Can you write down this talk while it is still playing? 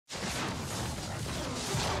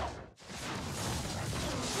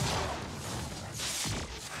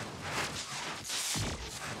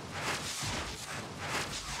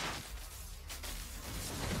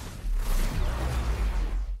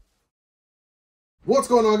What's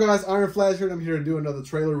going on, guys? Ironflash here, and I'm here to do another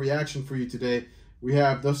trailer reaction for you today. We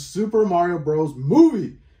have the Super Mario Bros.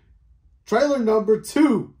 Movie, trailer number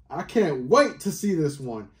 2. I can't wait to see this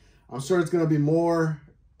one. I'm sure it's going to be more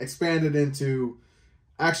expanded into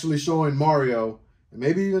actually showing Mario, and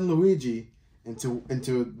maybe even Luigi,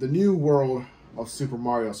 into the new world of Super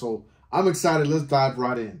Mario. So I'm excited. Let's dive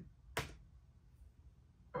right in.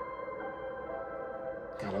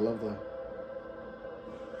 God, I love that.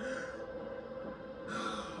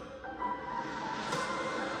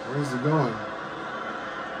 Where's he going?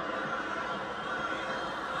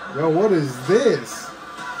 Yo, what is this?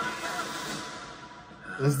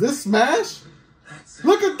 Is this Smash?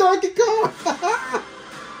 Look at Donkey Kong!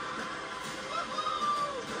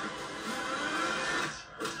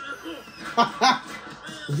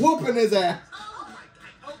 Whooping his ass.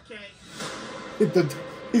 Okay.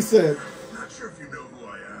 He said, "Not sure if you know who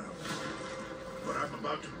I am, but I'm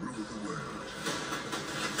about to rule the world."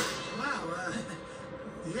 Wow,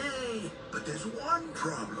 yay! But there's one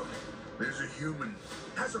problem. There's a human,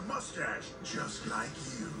 has a mustache, just like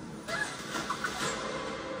you.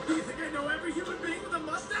 Do you think I know every human being with a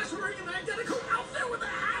mustache wearing an identical outfit with a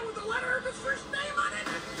hat with the letter of his first name on it?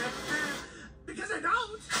 Because I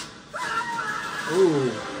don't. ooh.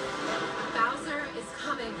 Bowser is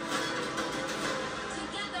coming.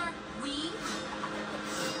 Together, we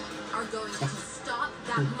are going to stop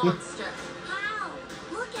that monster. How?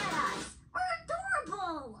 Look at us. We're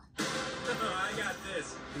adorable. I got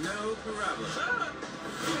this. No problem.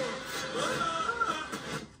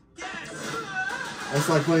 Yes! That's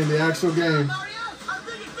like playing the actual game. Mario, our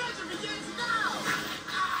big adventure begins now!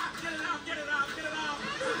 Get it out, get it out, get it out!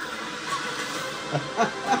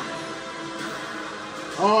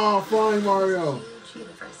 Oh, flying Mario. Huge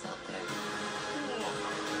universe out there.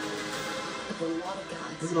 With a lot of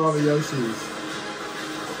gods. Look at all the Yoshis.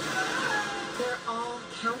 They're all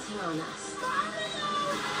counting on us.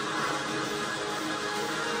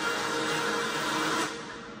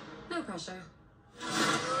 No pressure.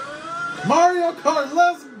 Mario Kart,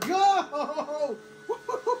 let's go!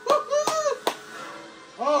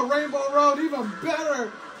 Oh, Rainbow Road, even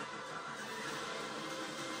better.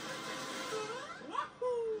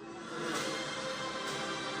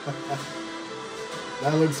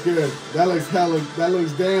 That looks good. That looks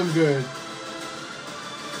damn good.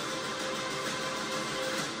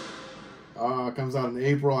 Oh, it comes out in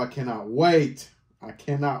April. I cannot wait. I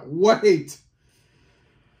cannot wait.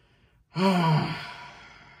 Ah,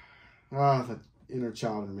 the inner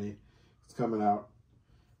child in me is coming out.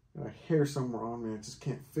 Got a hair somewhere on me. I just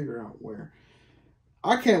can't figure out where.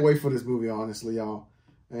 I can't wait for this movie, honestly, y'all.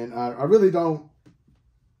 And I really don't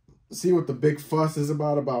see what the big fuss is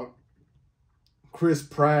about Chris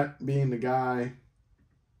Pratt being the guy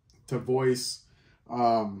to voice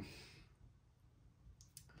what's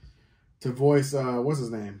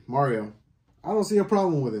his name? Mario. I don't see a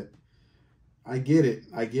problem with it. I get it.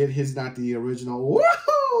 I get he's not the original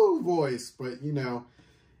woohoo voice, but you know,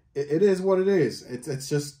 it is what it is. It's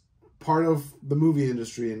just part of the movie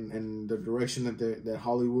industry and the direction that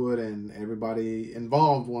Hollywood and everybody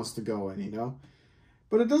involved wants to go in, you know.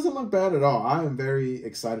 But it doesn't look bad at all. I am very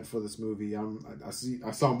excited for this movie. I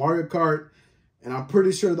saw Mario Kart, and I'm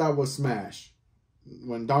pretty sure that was Smash.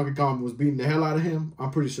 When Donkey Kong was beating the hell out of him,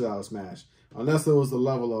 I'm pretty sure that was Smash. Unless it was the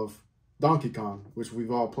level of Donkey Kong, which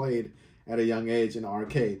we've all played at a young age in the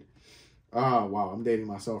arcade. Oh, wow, I'm dating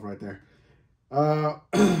myself right there.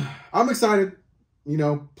 I'm excited, you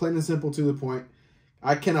know, plain and simple, to the point.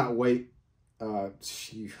 I cannot wait.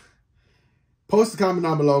 Post a comment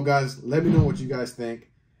down below, guys. Let me know what you guys think.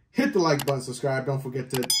 Hit the like button, subscribe. Don't forget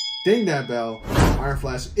to ding that bell.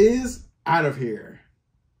 Ironflash is out of here.